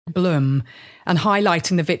Bloom and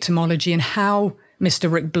highlighting the victimology and how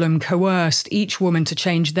Mr. Rick Bloom coerced each woman to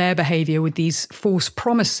change their behaviour with these false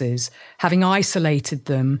promises, having isolated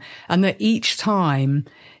them, and that each time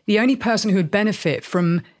the only person who would benefit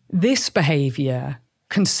from this behaviour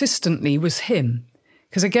consistently was him.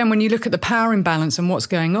 Because again, when you look at the power imbalance and what's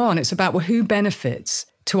going on, it's about, well, who benefits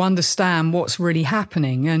to understand what's really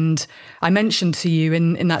happening. And I mentioned to you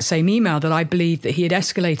in that same email that I believed that he had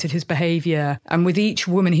escalated his behaviour. And with each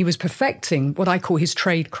woman, he was perfecting what I call his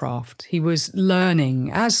tradecraft. He was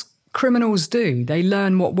learning, as criminals do. They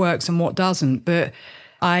learn what works and what doesn't. But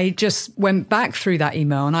I just went back through that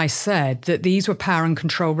email and I said that these were power and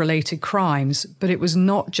control related crimes, but it was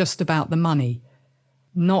not just about the money.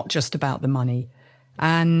 Not just about the money.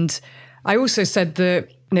 And I also said that,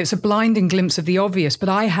 and it's a blinding glimpse of the obvious, but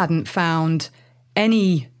I hadn't found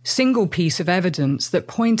any single piece of evidence that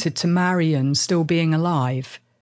pointed to Marion still being alive.